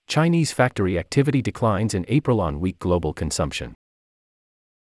Chinese factory activity declines in April on weak global consumption.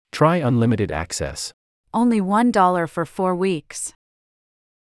 Try unlimited access. Only $1 for 4 weeks.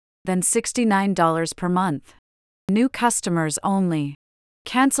 Then $69 per month. New customers only.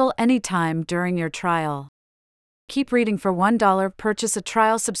 Cancel anytime during your trial. Keep reading for $1. Purchase a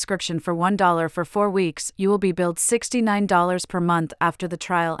trial subscription for $1 for 4 weeks. You will be billed $69 per month after the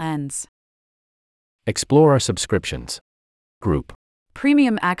trial ends. Explore our subscriptions. Group.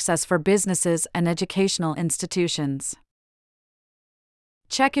 Premium access for businesses and educational institutions.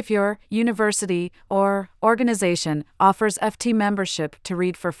 Check if your university or organization offers FT membership to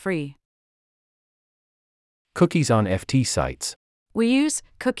read for free. Cookies on FT sites. We use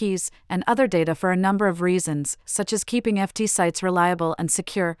cookies and other data for a number of reasons, such as keeping FT sites reliable and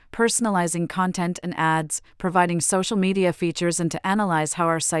secure, personalizing content and ads, providing social media features, and to analyze how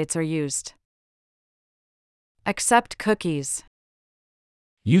our sites are used. Accept cookies.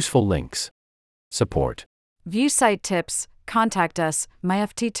 Useful links. Support. View site tips. Contact us,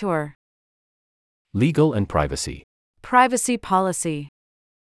 MyFT Tour. Legal and privacy. Privacy policy.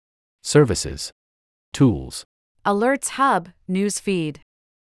 Services. Tools. Alerts Hub, News Feed.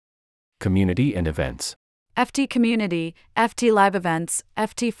 Community and events. FT Community, FT Live Events,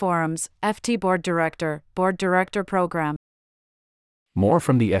 FT Forums, FT Board Director Program. More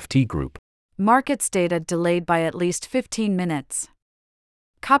from the FT Group. Markets data delayed by at least 15 minutes.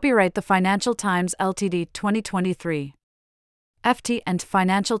 Copyright The Financial Times Ltd. 2023. FT and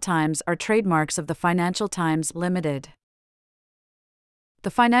Financial Times are trademarks of the Financial Times Limited.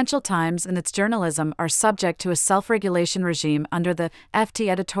 The Financial Times and its journalism are subject to a self-regulation regime under the FT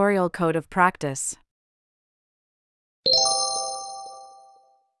Editorial Code of Practice.